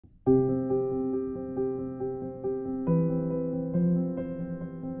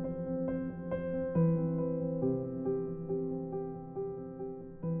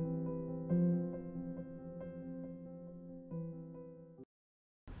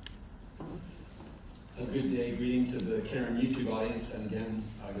A good day, greeting to the Caron YouTube audience, and again,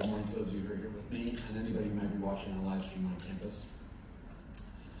 good morning to those of you who are here with me, and anybody who might be watching on a live stream on campus.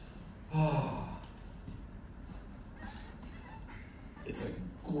 It's a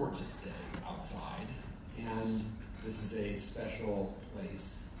gorgeous day outside, and this is a special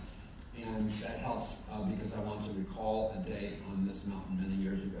place, and that helps because I want to recall a day on this mountain many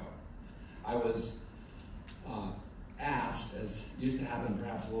years ago. I was asked, as used to happen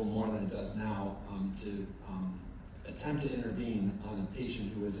perhaps a little more than it does now, to attempt to intervene on a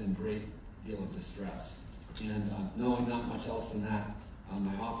patient who was in great deal of distress. And knowing not much else than that,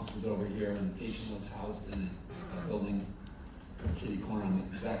 my office was over here and the patient was housed in a building, a kitty corner on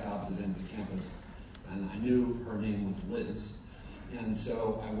the exact opposite end of the campus. And I knew her name was Liz. And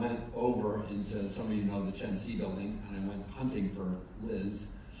so I went over into, some of you know, the Chen C building, and I went hunting for Liz.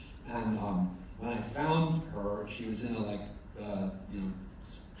 And when I found her, she was in a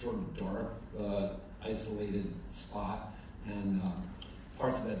sort of dark, isolated spot, and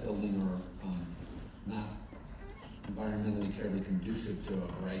parts of that building are not environmentally terribly conducive to a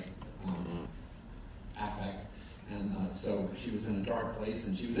bright affect. And so she was in a dark place,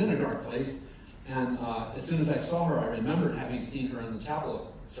 and she was in a dark place. And as soon as I saw her, I remembered having seen her in the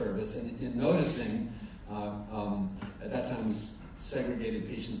chapel service, and in noticing, at that time we segregated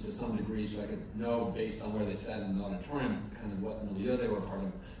patients to some degree so I could know based on where they sat in the auditorium kind of what milieu they were part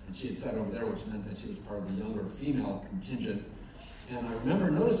of. And she had sat over there, which meant that she was part of the younger female contingent. And I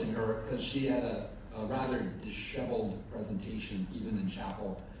remember noticing her because she had a rather disheveled presentation, even in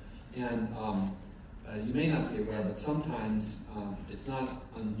chapel. And you may not be aware, but sometimes it's not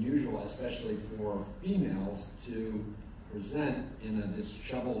unusual, especially for females, to present in a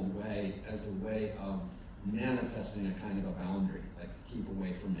disheveled way as a way of manifesting a kind of a boundary, like keep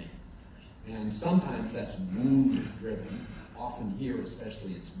away from me. And sometimes that's wound-driven. Often here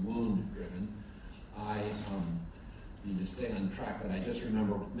especially, it's wound-driven. I need to stay on track, but I just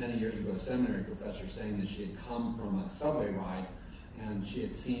remember many years ago a seminary professor saying that she had come from a subway ride and she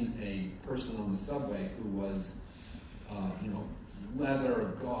had seen a person on the subway who was,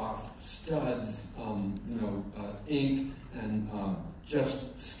 leather, goth, studs, ink, and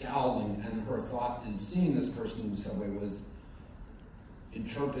just scowling. And her thought in seeing this person in the subway was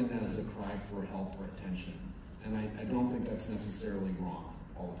interpreting that as a cry for help or attention. And I don't think that's necessarily wrong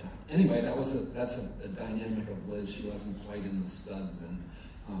all the time. Anyway, that's a dynamic of Liz. She wasn't quite in the studs and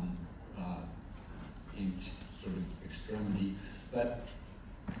inked sort of extremity. But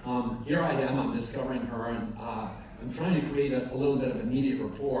here I am, I'm discovering her, and I'm trying to create a little bit of immediate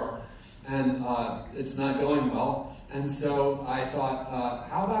rapport, and it's not going well. And so I thought,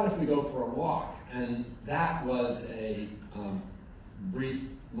 how about if we go for a walk? And that was a brief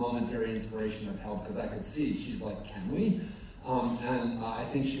momentary inspiration of help, because I could see, she's like, can we? And I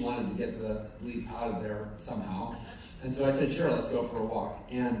think she wanted to get the lead out of there somehow. And so I said, sure, let's go for a walk.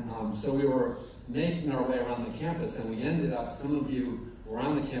 And so we were making our way around the campus, and we ended up, some of you who are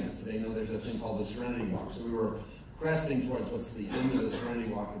on the campus today know there's a thing called the Serenity Walk. So we were cresting towards what's the end of the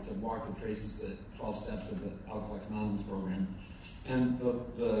Serenity Walk. It's a walk that traces the 12 steps of the Alcoholics Anonymous program. And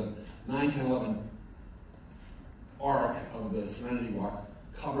the 9, 10, 11 arc of the Serenity Walk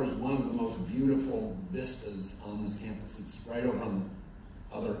covers one of the most beautiful vistas on this campus. It's right over on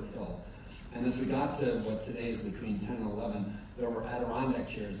the other hill. And as we got to what today is between 10 and 11, there were Adirondack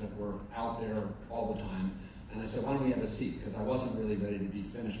chairs that were out there all the time. And I said, why don't we have a seat? Because I wasn't really ready to be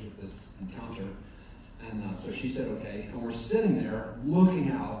finished with this encounter. And so she said, okay. And we're sitting there looking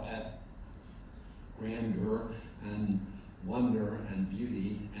out at grandeur and wonder and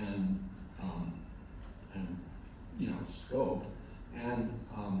beauty and scope. And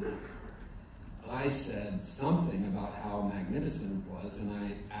I said something about how magnificent it was, and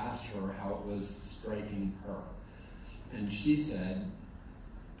I asked her how it was striking her. And she said,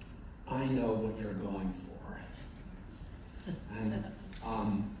 I know what you're going for. And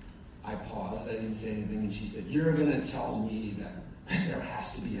I paused, I didn't say anything, and she said, you're going to tell me that there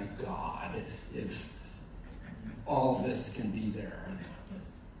has to be a God if all this can be there.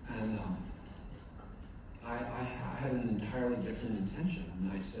 And I had an entirely different intention.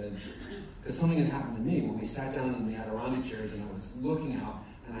 And I said, because something had happened to me when we sat down in the Adirondack chairs and I was looking out,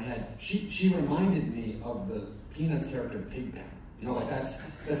 and I had, she reminded me of the Peanuts character Pigpen. Like that's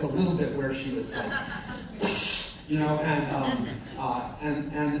a little bit where she was like,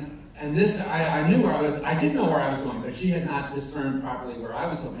 and this, I knew where I was, I did know where I was going, but she had not discerned properly where I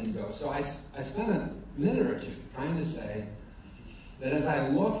was hoping to go. So I spent a minute or two trying to say that as I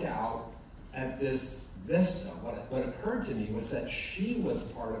looked out at this vista, what occurred to me was that she was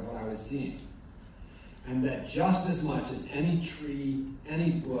part of what I was seeing. and that just as much as any tree,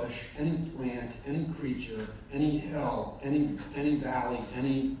 any bush, any plant, any creature, any hill, any valley,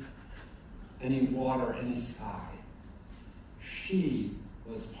 any water, any sky, she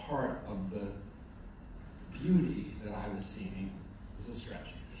was part of the beauty that I was seeing. It was a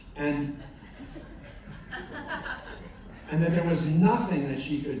stretch. And that there was nothing that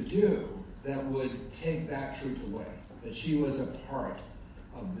she could do that would take that truth away, that she was a part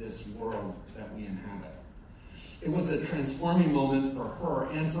of this world that we inhabit. It was a transforming moment for her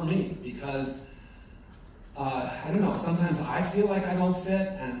and for me, because I don't know, sometimes I feel like I don't fit,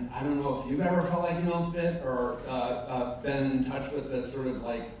 and I don't know if you've ever felt like you don't fit, or been in touch with the sort of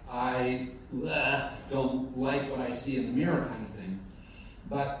like, I don't like what I see in the mirror kind of thing.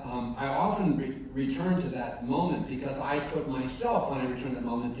 But I often return to that moment because I put myself, when I return to the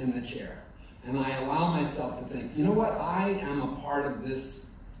moment, in the chair. And I allow myself to think, you know what, I am a part of this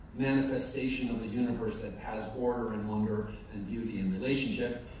manifestation of the universe that has order and wonder and beauty and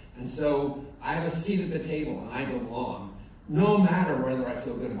relationship. And so I have a seat at the table and I belong, no matter whether I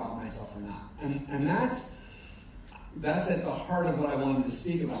feel good about myself or not. And that's at the heart of what I wanted to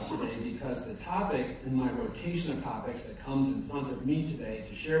speak about today, because the topic in my rotation of topics that comes in front of me today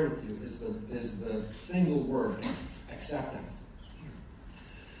to share with you is the single word, acceptance.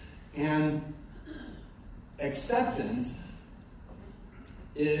 And acceptance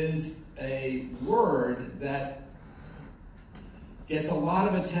is a word that gets a lot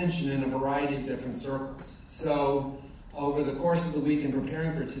of attention in a variety of different circles. So over the course of the week in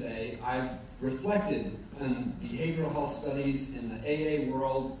preparing for today, I've reflected on behavioral health studies in the AA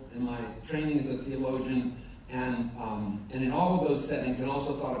world, in my training as a theologian, and in all of those settings, and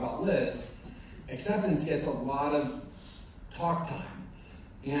also thought about Liz. Acceptance gets a lot of talk time.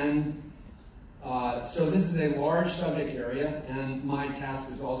 And so this is a large subject area, and my task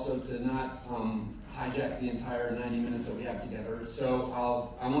is also to not hijack the entire 90 minutes that we have together. So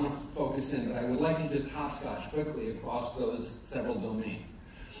I want to focus in, but I would like to just hopscotch quickly across those several domains.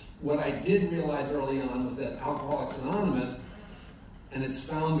 What I did realize early on was that Alcoholics Anonymous and its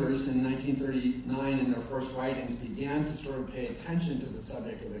founders in 1939 in their first writings began to sort of pay attention to the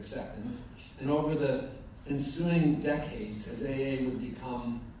subject of acceptance. And over the ensuing decades, as AA would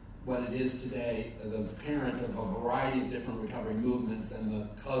become what it is today, the parent of a variety of different recovery movements and the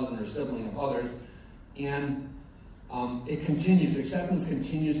cousin or sibling of others, and it continues, acceptance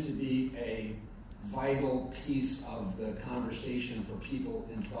continues to be a vital piece of the conversation for people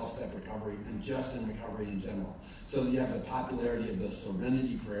in 12-step recovery and just in recovery in general. So you have the popularity of the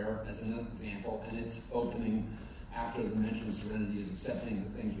Serenity Prayer as an example, and its opening after the mention of serenity is accepting the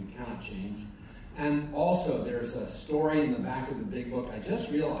things we cannot change. And also there's a story in the back of the big book. I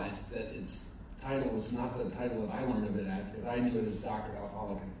just realized that its title was not the title that I learned of it as, because I knew it as Dr.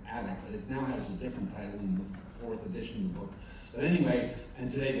 Alcoholic and Addict, but it now has a different title in the 4th edition of the book. But anyway, and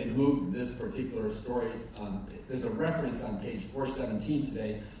today they moved this particular story. There's a reference on page 417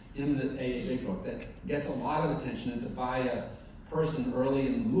 today in the AA Big Book that gets a lot of attention. It's by a person early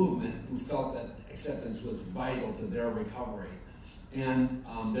in the movement who felt that acceptance was vital to their recovery. And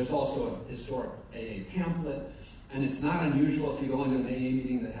there's also a historic AA pamphlet. And it's not unusual if you go into an AA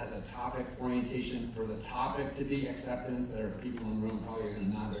meeting that has a topic orientation for the topic to be acceptance. There are people in the room probably are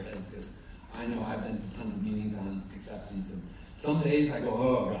going to nod their heads, because I know I've been to tons of meetings on acceptance, and some days I go,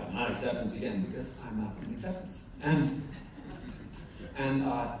 oh God, not acceptance again, because I'm not in acceptance.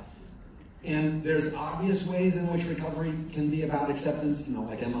 And there's obvious ways in which recovery can be about acceptance, you know,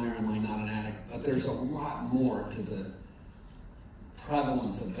 like am I or am I not an addict, but there's a lot more to the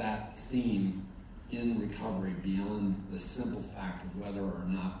prevalence of that theme in recovery beyond the simple fact of whether or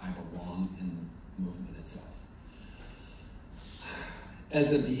not I belong in the movement itself.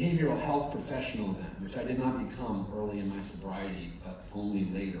 As a behavioral health professional then, which I did not become early in my sobriety, but only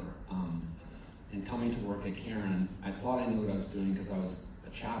later, in coming to work at Caron, I thought I knew what I was doing because I was a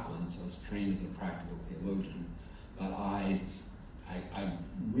chaplain, so I was trained as a practical theologian. But I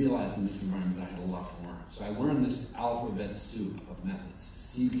realized in this environment that I had a lot to learn. So I learned this alphabet soup of methods: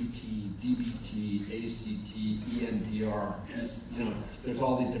 CBT, DBT, ACT, EMDR. You know, there's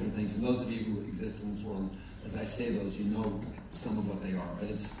all these different things. And those of you who exist in this world, as I say those, you know some of what they are. But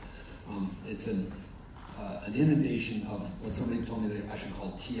it's an inundation of what somebody told me that I should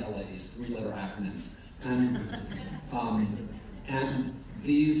call TLAs, 3-letter acronyms. And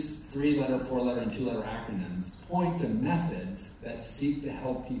these 3-letter, 4-letter, and 2-letter acronyms point to methods that seek to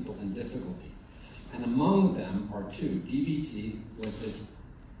help people in difficulty. And among them are 2, DBT, with its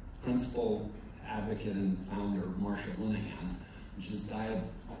principal advocate and founder, Marsha Linehan, which is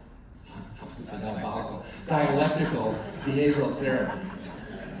dialectical behavioral therapy.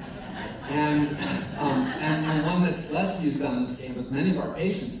 And one that's less used on this campus, many of our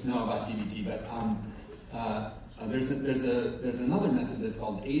patients know about DBT, but there's another method that's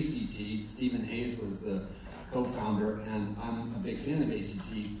called ACT. Stephen Hayes was the co-founder, and I'm a big fan of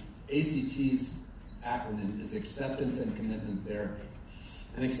ACT. ACT's acronym is Acceptance and Commitment Therapy.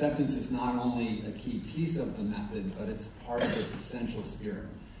 And acceptance is not only a key piece of the method, but it's part of its essential spirit.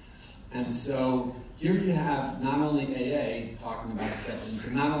 And so here you have not only AA talking about acceptance,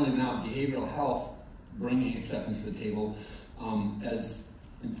 and not only now behavioral health bringing acceptance to the table as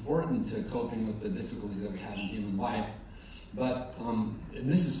important to coping with the difficulties that we have in human life, but, and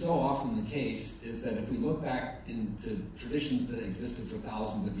this is so often the case, is that if we look back into traditions that existed for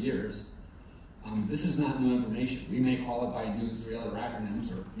thousands of years, this is not new information. We may call it by new three-letter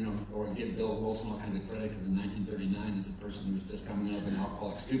acronyms, or give Bill Wilson all kinds of credit, because in 1939, as a person who was just coming out of an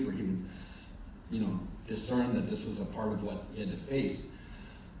alcoholic stupor, he would, discern that this was a part of what he had to face.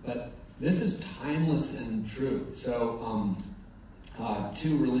 But this is timeless and true. So,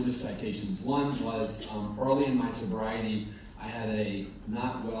 two religious citations. One was early in my sobriety, I had a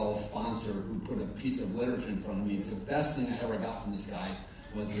not well sponsor who put a piece of literature in front of me. It's the best thing I ever got from this guy.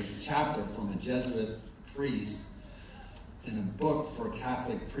 Was this chapter from a Jesuit priest in a book for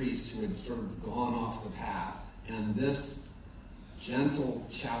Catholic priests who had sort of gone off the path. And this gentle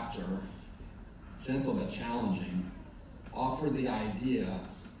chapter, gentle but challenging, offered the idea,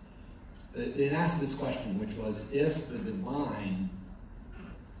 it asked this question, which was, if the divine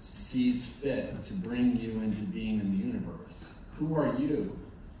sees fit to bring you into being in the universe, who are you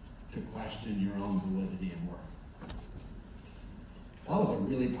to question your own validity and worth? That was a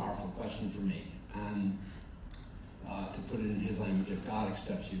really powerful question for me. And to put it in his language, if God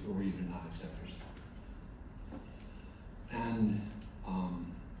accepts you, who are you to not accept yourself? And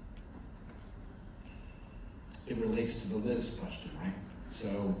it relates to the Liz question, right?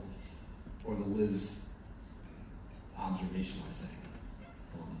 So, or the Liz observation I was saying.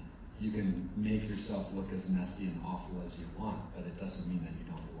 You can make yourself look as messy and awful as you want, but it doesn't mean that you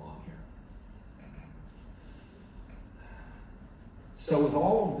don't belong here. So with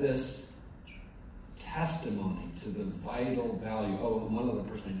all of this testimony to the vital value, and one other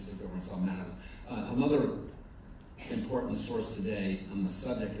person I just looked over and saw, another important source today on the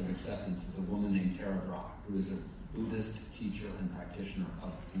subject of acceptance is a woman named Tara Brach, who is a Buddhist teacher and practitioner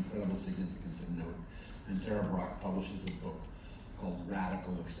of incredible significance and note. And Tara Brach publishes a book called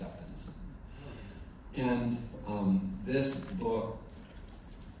Radical Acceptance. And this book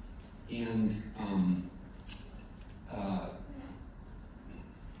and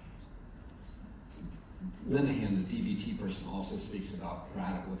Linehan, the DBT person, also speaks about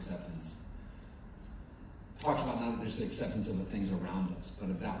radical acceptance. Talks about not just the acceptance of the things around us, but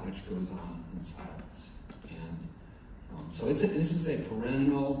of that which goes on inside us. And so this is a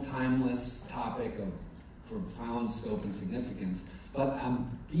perennial, timeless topic of profound scope and significance, but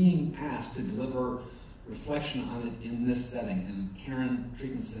I'm being asked to deliver reflection on it in this setting, in Caron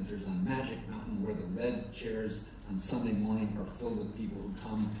treatment centers on Magic Mountain, where the red chairs on Sunday morning are filled with people who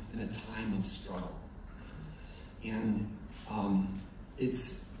come in a time of struggle. And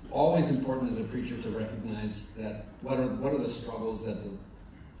it's always important as a preacher to recognize that what are the struggles that the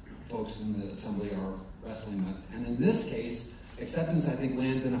folks in the assembly are wrestling with. And in this case, acceptance, I think,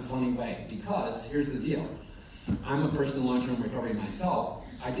 lands in a funny way, because here's the deal. I'm a person in long-term recovery myself.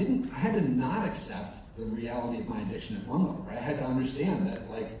 I had to not accept the reality of my addiction at one level, right? I had to understand that,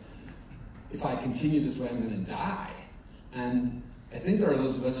 like, if I continue this way, I'm going to die. And I think there are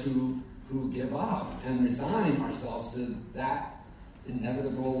those of us who give up and resign ourselves to that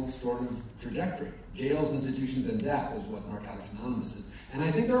inevitable sort of trajectory. Jails, institutions, and death is what Narcotics Anonymous is. And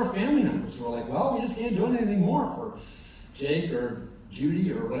I think there are family members who are like, well, we just can't do anything more for Jake or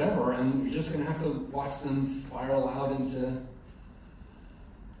Judy or whatever, and we're just going to have to watch them spiral out into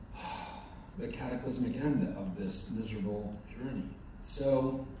the cataclysmic end of this miserable journey.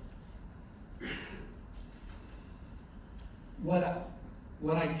 So, what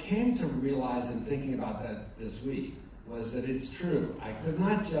I came to realize in thinking about that this week was that it's true. I could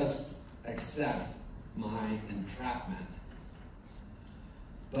not just accept my entrapment,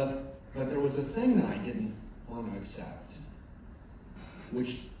 but there was a thing that I didn't want to accept,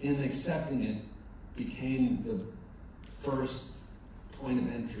 which in accepting it became the first point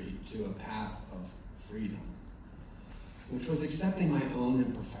of entry to a path of freedom, which was accepting my own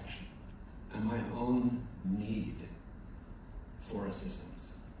imperfection and my own need for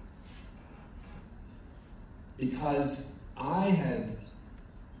assistance. Because I had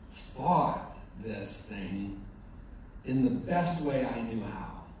fought this thing in the best way I knew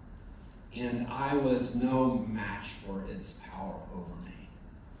how, and I was no match for its power over me.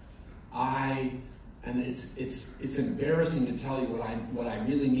 and it's embarrassing to tell you what I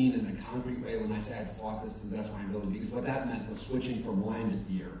really mean in a concrete way when I say I fought this to the best of my ability, because what that meant was switching from wine to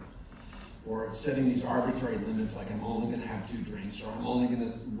beer, or setting these arbitrary limits like I'm only going to have 2 drinks, or I'm only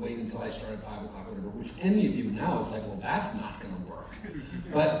going to wait until I start at 5 o'clock, whatever, which any of you now is like, well, that's not going to work.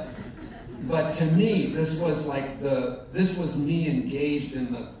 But to me, this was me engaged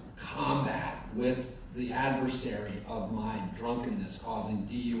in the combat with the adversary of my drunkenness, causing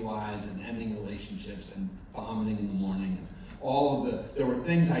DUIs and ending relationships and vomiting in the morning. And there were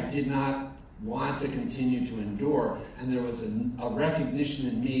things I did not want to continue to endure, and there was a recognition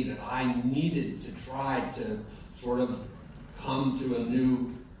in me that I needed to try to sort of come to a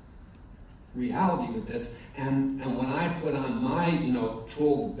new reality with this. And when I put on my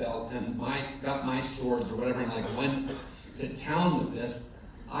tool belt and got my swords or whatever, and like went to town with this,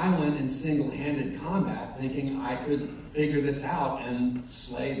 I went in single-handed combat, thinking I could figure this out and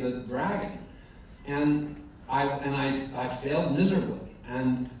slay the dragon, and I failed miserably.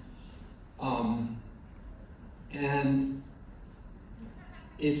 And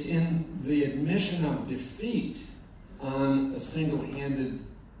it's in the admission of defeat on a single-handed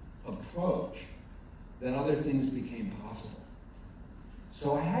approach that other things became possible.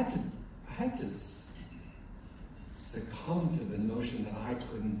 So I had to succumb to the notion that I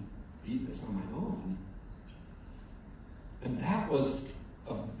couldn't beat this on my own. And that was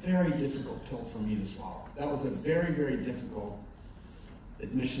a very difficult pill for me to swallow. That was a very, very difficult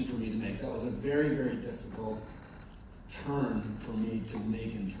admission for me to make. That was a very, very difficult turn for me to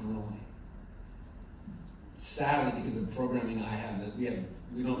make internally. Sadly, because of the programming I have, that we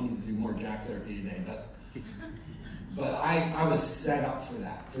don't need to do more Jack therapy today, but I was set up for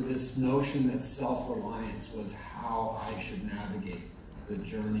that, for this notion that self-reliance was how I should navigate the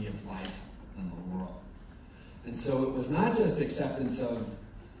journey of life and the world. And so it was not just acceptance of,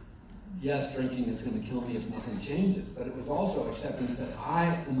 yes, drinking is going to kill me if nothing changes, but it was also acceptance that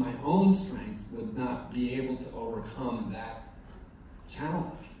I, in my own strength, would not be able to overcome that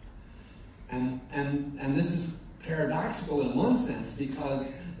challenge. And this is paradoxical in one sense,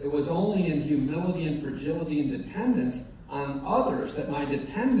 because it was only in humility and fragility and dependence on others that my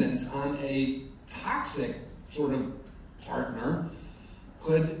dependence on a toxic sort of partner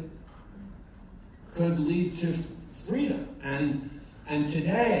could lead to freedom. And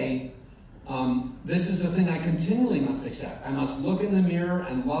today, this is the thing I continually must accept. I must look in the mirror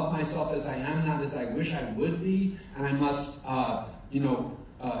and love myself as I am, not as I wish I would be. And I must,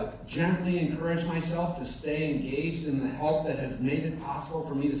 gently encourage myself to stay engaged in the help that has made it possible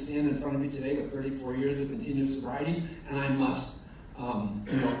for me to stand in front of you today with 34 years of continuous sobriety. And I must,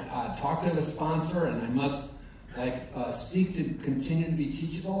 talk to a sponsor, and I must seek to continue to be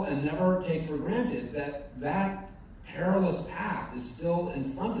teachable and never take for granted that perilous path is still in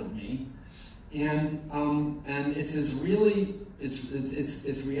front of me. And its reality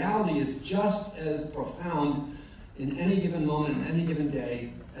is just as profound in any given moment, in any given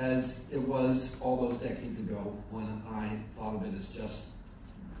day, as it was all those decades ago when I thought of it as just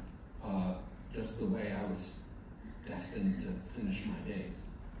the way I was destined to finish my days.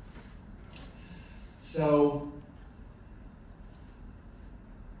 So,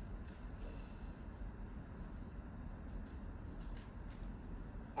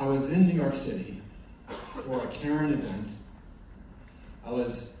 I was in New York City for a Caron event. I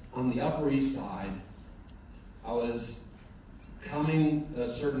was on the Upper East Side. I was coming a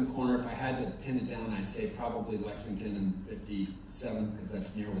certain corner. If I had to pin it down, I'd say probably Lexington and 57th, because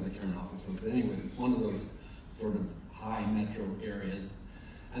that's near where the Caron office was. But anyways, one of those sort of high metro areas.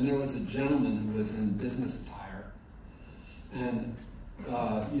 And there was a gentleman who was in business attire. And,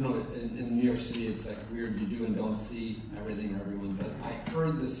 in New York City, it's like weird, you do and don't see everything or everyone. But I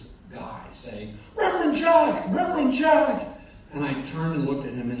heard this guy say, "Reverend Jack! Reverend Jack!" And I turned and looked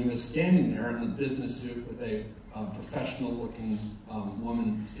at him, and he was standing there in a business suit with a professional-looking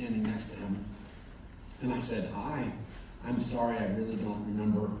woman standing next to him. And I said, "Hi, I'm sorry, I really don't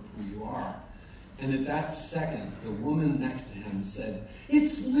remember who you are." And at that second, the woman next to him said,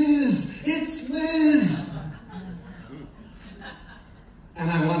 "It's Liz! It's Liz!" And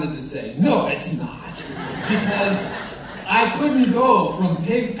I wanted to say, "No, it's not." Because I couldn't go from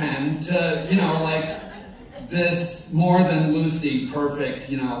Pigpen to, this more than Lucy perfect,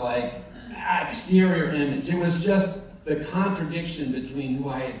 exterior image. It was just the contradiction between who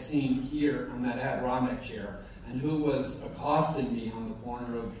I had seen here on that Adirondack chair and who was accosting me on the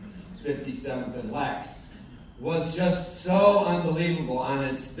corner of 57th and Lex was just so unbelievable on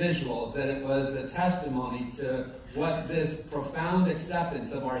its visuals that it was a testimony to what this profound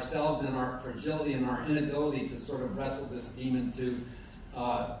acceptance of ourselves and our fragility and our inability to sort of wrestle this demon to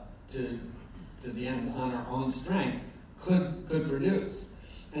to the end on our own strength could produce.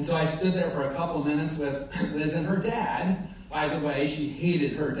 And so I stood there for a couple of minutes with Liz and her dad. By the way, she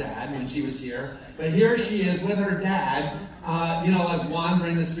hated her dad when she was here. But here she is with her dad, like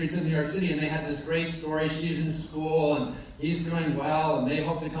wandering the streets of New York City, and they had this great story. She's in school, and he's doing well, and they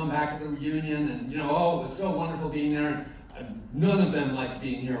hope to come back to the reunion. And, it was so wonderful being there. And none of them liked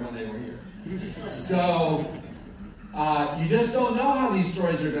being here when they were here. So you just don't know how these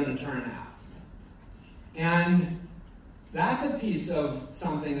stories are going to turn out. And that's a piece of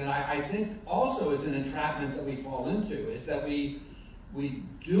something that I think also is an entrapment that we fall into, is that we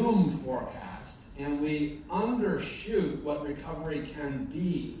doom forecast and we undershoot what recovery can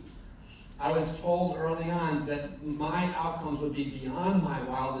be. I was told early on that my outcomes would be beyond my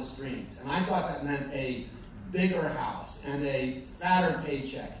wildest dreams, and I thought that meant a bigger house and a fatter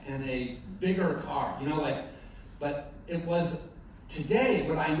paycheck and a bigger car, but it was today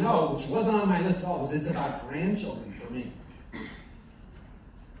what I know, which wasn't on my list at all, was it's about grandchildren for me.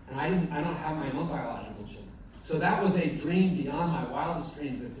 And I don't have my own biological children. So that was a dream beyond my wildest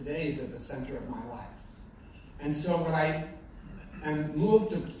dreams that today is at the center of my life. And so what I am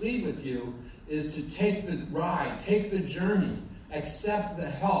moved to plead with you is to take the ride, take the journey, accept the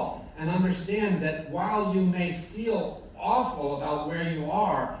help, and understand that while you may feel awful about where you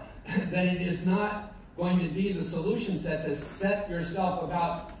are, that it is not going to be the solution set to set yourself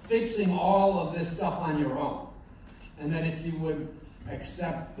about fixing all of this stuff on your own. And that if you would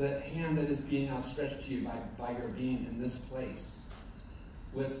accept the hand that is being outstretched to you by your being in this place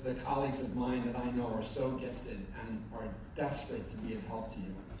with the colleagues of mine that I know are so gifted and are desperate to be of help to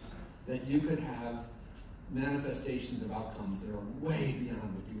you, that you could have manifestations of outcomes that are way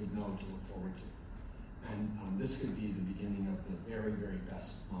beyond what you would know to look forward to. And this could be the beginning of the very, very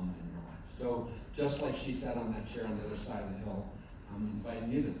best moment in your life. So just like she sat on that chair on the other side of the hill, I'm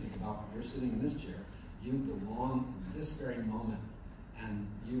inviting you to think about when you're sitting in this chair. You belong in this very moment, and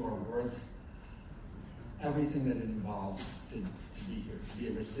you are worth everything that it involves to be here, to be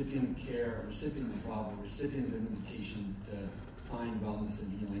a recipient of care, a recipient of love, a recipient of invitation to find wellness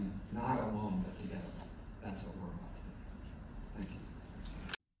and healing, not alone, but together. That's what we're about today. Thank you.